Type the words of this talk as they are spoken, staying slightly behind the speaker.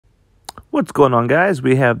What's going on, guys?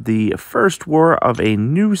 We have the first war of a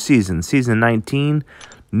new season, Season 19.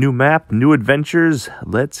 New map, new adventures.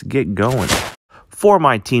 Let's get going. For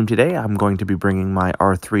my team today, I'm going to be bringing my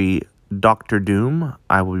R3 Dr. Doom.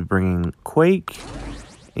 I will be bringing Quake.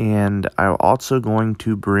 And I'm also going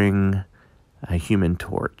to bring a Human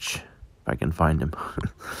Torch, if I can find him.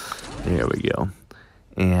 There we go.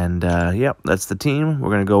 And, yep, that's the team.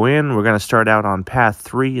 We're going to go in. We're going to start out on Path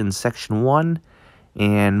 3 in Section 1.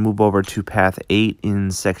 And move over to Path 8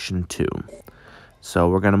 in Section 2. So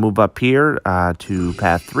we're going to move up here to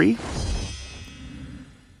Path 3.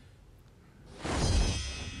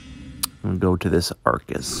 And go to this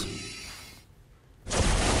Arcus.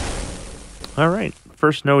 Alright,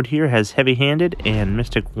 first node here has Heavy-Handed and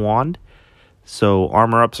Mystic Wand. So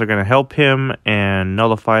armor-ups are going to help him, and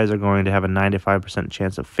nullifiers are going to have a 95%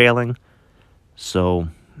 chance of failing. So,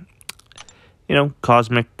 you know,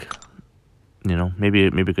 Cosmic... You know, maybe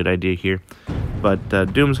a good idea here. But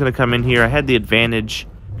Doom's going to come in here. I had the advantage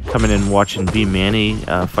coming in watching B. Manny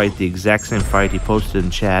fight the exact same fight he posted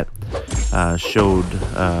in chat. Showed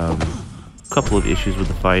a couple of issues with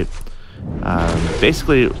the fight.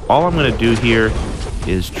 Basically, all I'm going to do here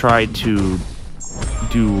is try to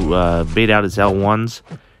bait out his L1s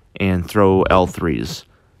and throw L3s.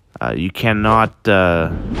 You cannot do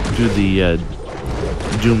the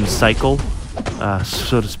Doom cycle,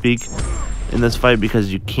 so to speak, in this fight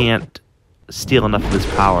because you can't steal enough of his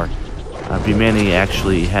power. B. Manny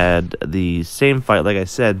actually had the same fight, like I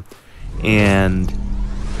said, and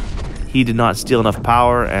he did not steal enough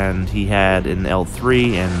power, and he had an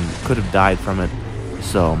L3 and could have died from it.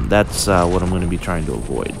 So that's what I'm going to be trying to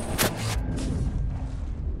avoid.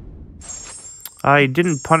 I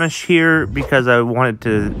didn't punish here because I wanted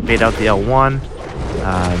to bait out the L1,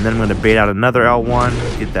 and then I'm going to bait out another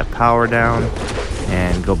L1, get that power down,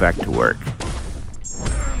 and go back to work.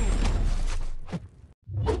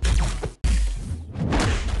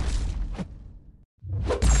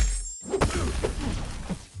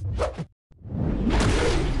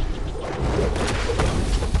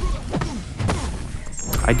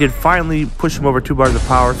 I did finally push him over 2 bars of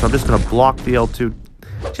power, so I'm just going to block the L2.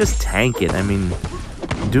 Just tank it. I mean,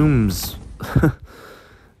 Doom's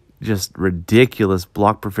just ridiculous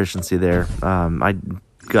block proficiency there. I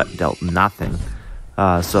got dealt nothing.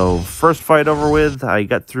 So first fight over with. I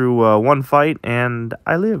got through one fight, and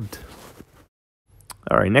I lived.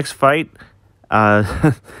 Alright, next fight.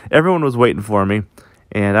 Everyone was waiting for me,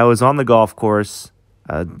 and I was on the golf course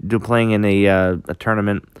playing in a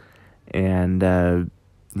tournament, and...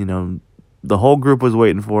 you know, the whole group was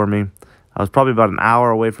waiting for me. I was probably about an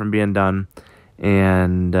hour away from being done,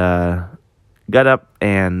 and got up,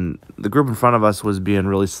 and the group in front of us was being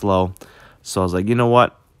really slow. So I was like, you know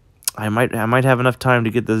what? I might have enough time to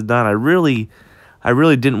get this done. I really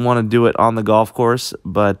didn't want to do it on the golf course,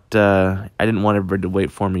 but I didn't want everybody to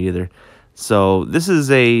wait for me either. So this is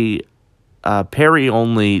a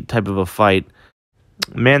parry-only type of a fight.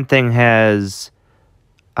 Man-Thing has...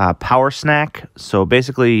 power snack. So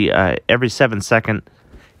basically every 7 seconds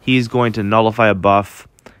he's going to nullify a buff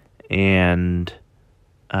and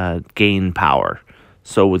gain power.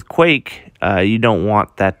 So with Quake you don't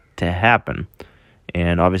want that to happen,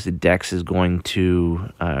 and obviously Dex is going to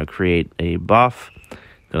create a buff,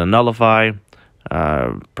 gonna nullify,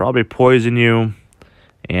 probably poison you,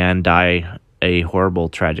 and die a horrible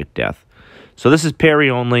tragic death. So this is parry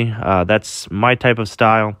only. That's my type of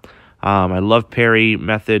style. I love parry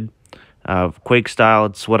method of Quake style.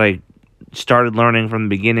 It's what I started learning from the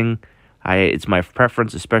beginning. It's my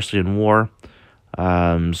preference, especially in war.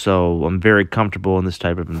 So I'm very comfortable in this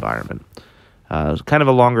type of environment. It's kind of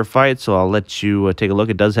a longer fight, so I'll let you take a look.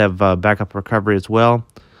 It does have backup recovery as well,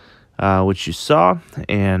 which you saw,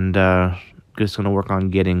 and just going to work on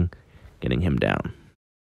getting him down.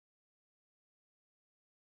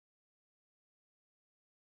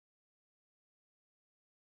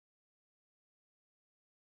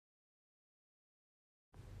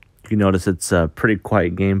 You notice it's a pretty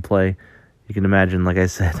quiet gameplay. You can imagine, like I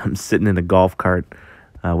said, I'm sitting in a golf cart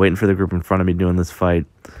waiting for the group in front of me doing this fight.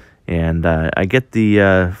 And I get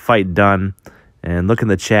the fight done and look in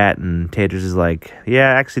the chat, and Taters is like,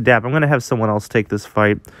 yeah, actually, Dap, I'm going to have someone else take this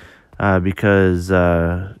fight because,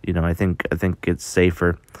 you know, I think it's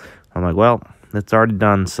safer. I'm like, well, it's already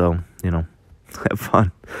done, so, you know, have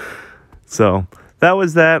fun. So that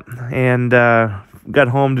was that, and got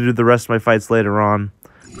home to do the rest of my fights later on.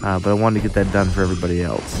 But I wanted to get that done for everybody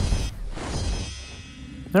else.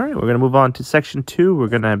 Alright, we're going to move on to Section 2. We're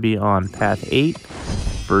going to be on Path 8.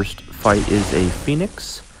 First fight is a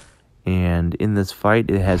Phoenix. And in this fight,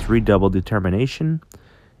 it has redoubled determination.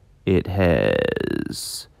 It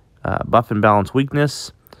has buff and balance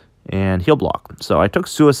weakness, and heal block. So I took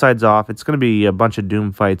suicides off. It's going to be a bunch of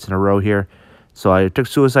Doom fights in a row here. So I took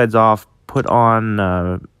suicides off, put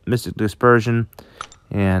on Mystic Dispersion,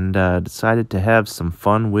 and decided to have some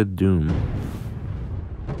fun with Doom.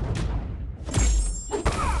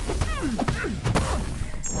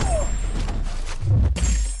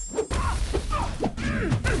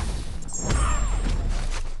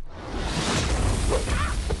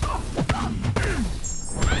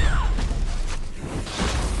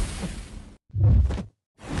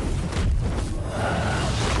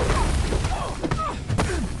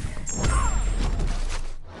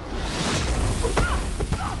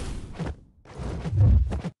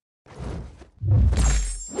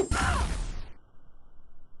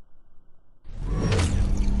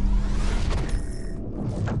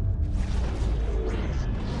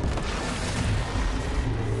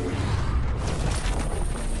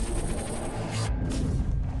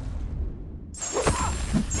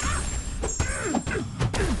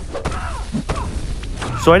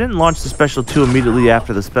 So I didn't launch the Special 2 immediately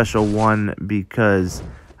after the Special 1 because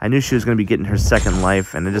I knew she was going to be getting her second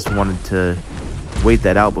life, and I just wanted to wait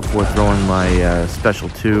that out before throwing my Special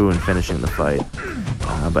 2 and finishing the fight.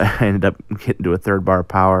 But I ended up getting to a third bar of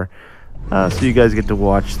power. So you guys get to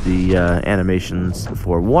watch the animations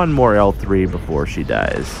for one more L3 before she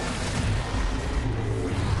dies.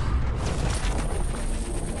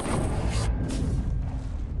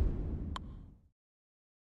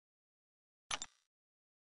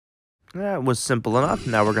 That was simple enough.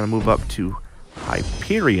 Now we're going to move up to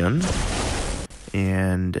Hyperion.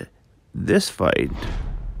 And this fight,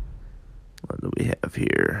 what do we have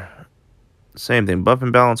here? Same thing, buff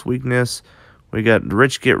and balance weakness. We got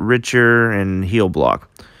rich get richer and heal block.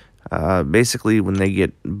 Basically, when they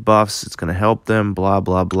get buffs, it's going to help them, blah,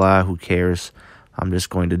 blah, blah. Who cares? I'm just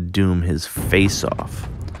going to doom his face off.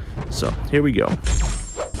 So, here we go.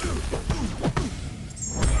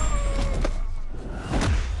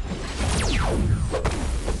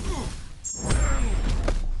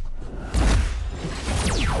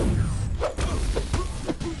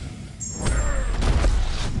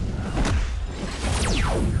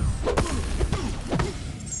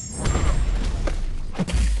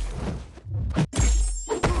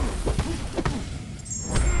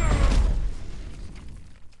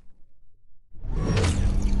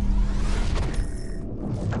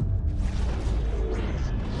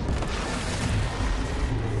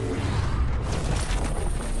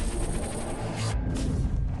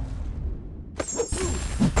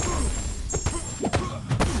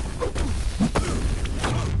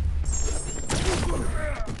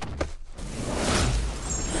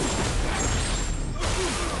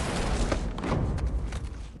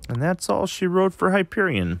 And that's all she wrote for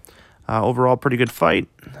Hyperion. Overall, pretty good fight.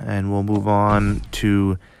 And we'll move on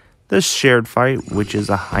to this shared fight, which is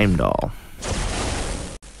a Heimdall.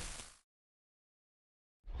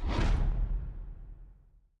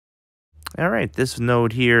 Alright, this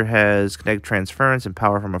node here has kinetic transference and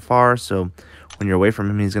power from afar, so when you're away from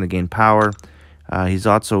him, he's going to gain power. He's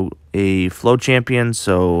also a flow champion,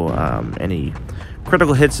 so any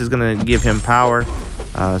critical hits is going to give him power.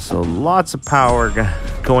 So lots of power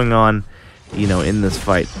going on, you know, in this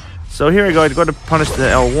fight. So here I go to punish the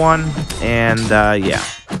L1, and yeah,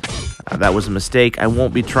 that was a mistake. I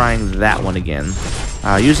won't be trying that one again.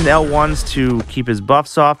 Using L1s to keep his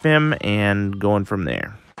buffs off him and going from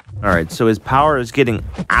there. Alright, so his power is getting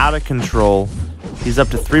out of control. He's up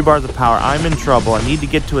to 3 bars of power. I'm in trouble. I need to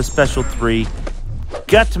get to a special 3.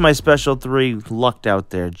 Got to my special 3. Lucked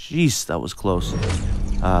out there. Jeez, that was close.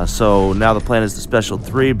 So now the plan is the special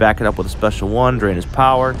 3, back it up with a special 1, drain his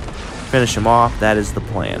power, finish him off. That is the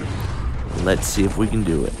plan. Let's see if we can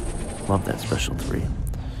do it. Love that special 3.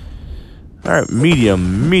 Alright,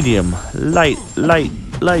 medium, medium, light, light,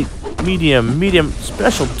 light, medium, medium,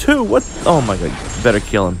 special 2. What? Oh my god. Better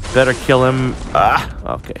kill him. Better kill him.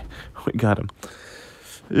 Ah, okay. We got him.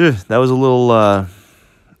 Ugh, that was a little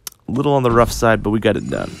on the rough side, but we got it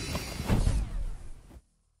done.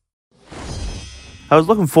 I was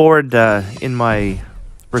looking forward in my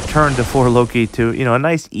return to 4 Loki to, you know, a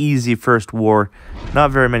nice, easy first war.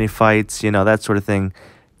 Not very many fights, you know, that sort of thing.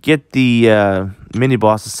 Get the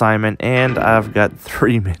mini-boss assignment, and I've got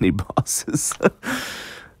 3 mini-bosses.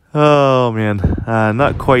 Oh, man.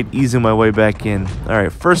 Not quite easing my way back in.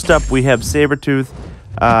 Alright, first up, we have Sabretooth.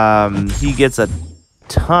 He gets a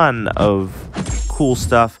ton of cool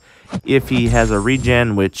stuff if he has a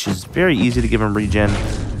regen, which is very easy to give him regen.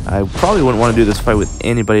 I probably wouldn't want to do this fight with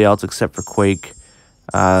anybody else except for Quake.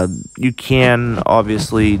 You can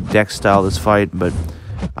obviously deck style this fight, but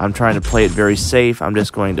I'm trying to play it very safe. I'm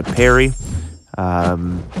just going to parry.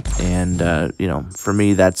 You know, for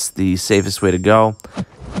me, that's the safest way to go.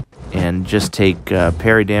 And just take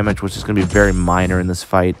parry damage, which is going to be very minor in this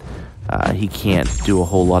fight. He can't do a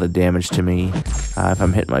whole lot of damage to me if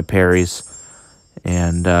I'm hitting my parries.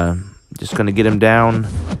 And just going to get him down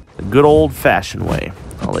the good old-fashioned way.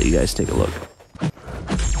 I'll let you guys take a look.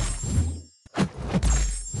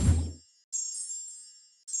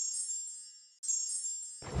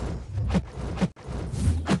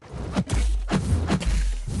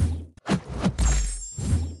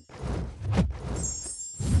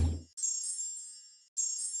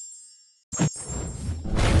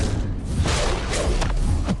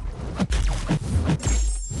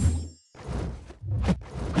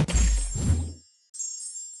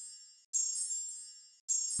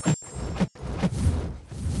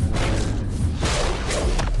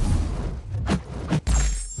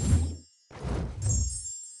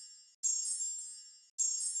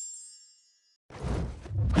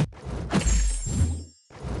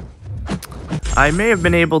 I may have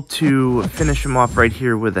been able to finish him off right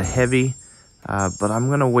here with a heavy, but I'm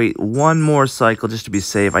going to wait one more cycle just to be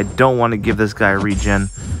safe. I don't want to give this guy a regen.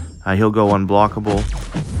 He'll go unblockable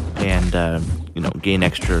and, you know, gain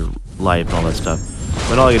extra life and all that stuff.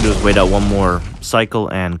 But all I can do is wait out one more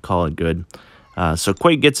cycle and call it good. So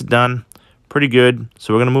Quake gets it done. Pretty good.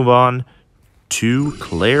 So we're going to move on to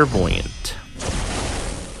Clairvoyant.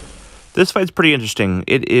 This fight's pretty interesting.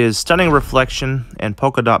 It is Stunning Reflection and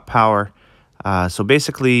Polka Dot Power. So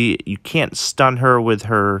basically, you can't stun her with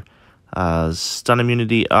her stun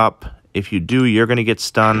immunity up. If you do, you're going to get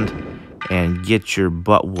stunned and get your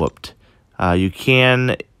butt whooped. You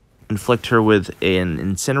can inflict her with an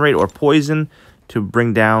Incinerate or Poison to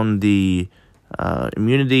bring down the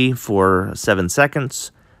immunity for 7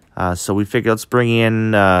 seconds. So we figured let's bring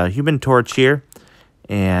in Human Torch here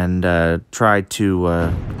and try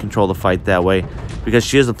to control the fight that way because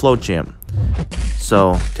she is a float champ.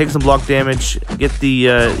 So take some block damage, get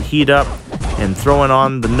the heat up, and throw in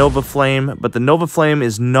on the Nova Flame. But the Nova Flame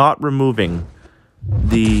is not removing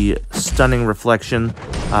the Stunning Reflection,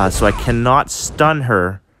 so I cannot stun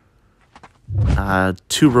her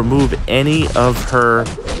to remove any of her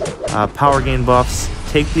power gain buffs.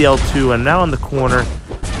 Take the L2, and now in the corner,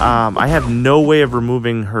 I have no way of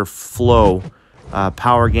removing her flow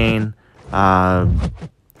power gain. I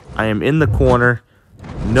am in the corner,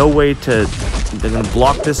 no way to... They're going to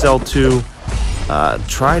block this L2,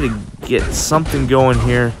 try to get something going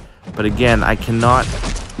here, but again, I cannot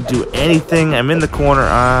do anything. I'm in the corner.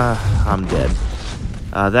 I'm dead.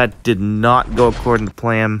 That did not go according to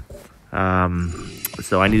plan,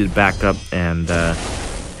 so I needed backup and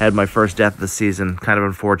had my first death of the season. Kind of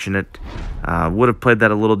unfortunate. Would have played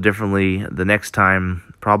that a little differently the next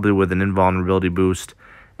time, probably with an invulnerability boost,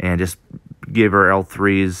 and just give her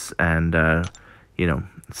L3s and, you know,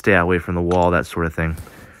 stay away from the wall, that sort of thing.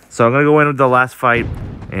 So I'm going to go in with the last fight,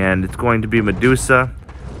 and it's going to be Medusa.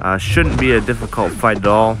 Shouldn't be a difficult fight at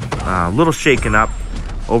all. A little shaken up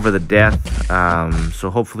over the death, so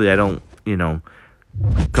hopefully I don't, you know,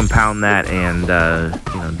 compound that and,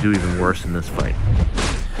 you know, do even worse in this fight.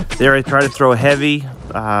 There I tried to throw heavy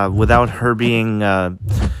without her being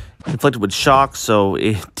inflicted with shock, so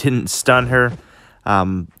it didn't stun her.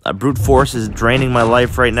 A brute force is draining my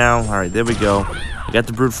life right now. All right, there we go. I got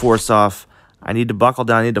the brute force off. I need to buckle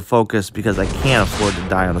down. I need to focus because I can't afford to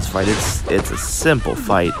die on this fight. It's a simple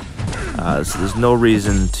fight, so there's no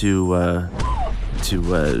reason to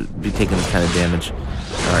be taking this kind of damage.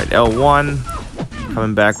 All right, L1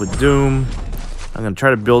 coming back with Doom. I'm gonna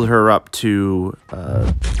try to build her up to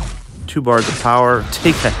 2 bars of power.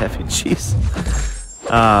 Take that heavy, jeez.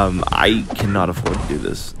 I cannot afford to do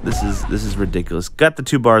this. This is ridiculous. Got the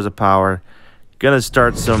 2 bars of power. Gonna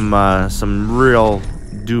start some real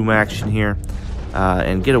Doom action here,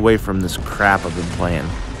 and get away from this crap I've been playing.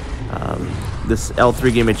 This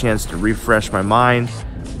L3 gave me a chance to refresh my mind,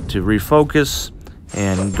 to refocus,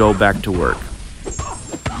 and go back to work.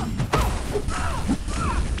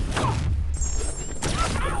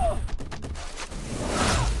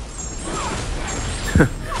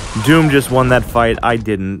 Doom just won that fight. I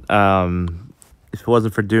didn't. If it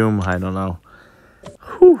wasn't for Doom, I don't know.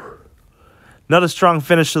 Whew. Not a strong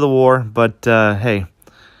finish to the war, but hey,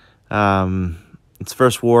 it's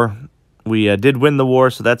first war. We did win the war,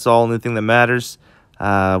 so that's the only thing that matters.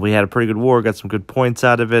 We had a pretty good war, got some good points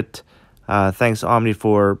out of it. Thanks, OMNI,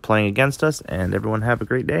 for playing against us, and everyone have a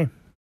great day.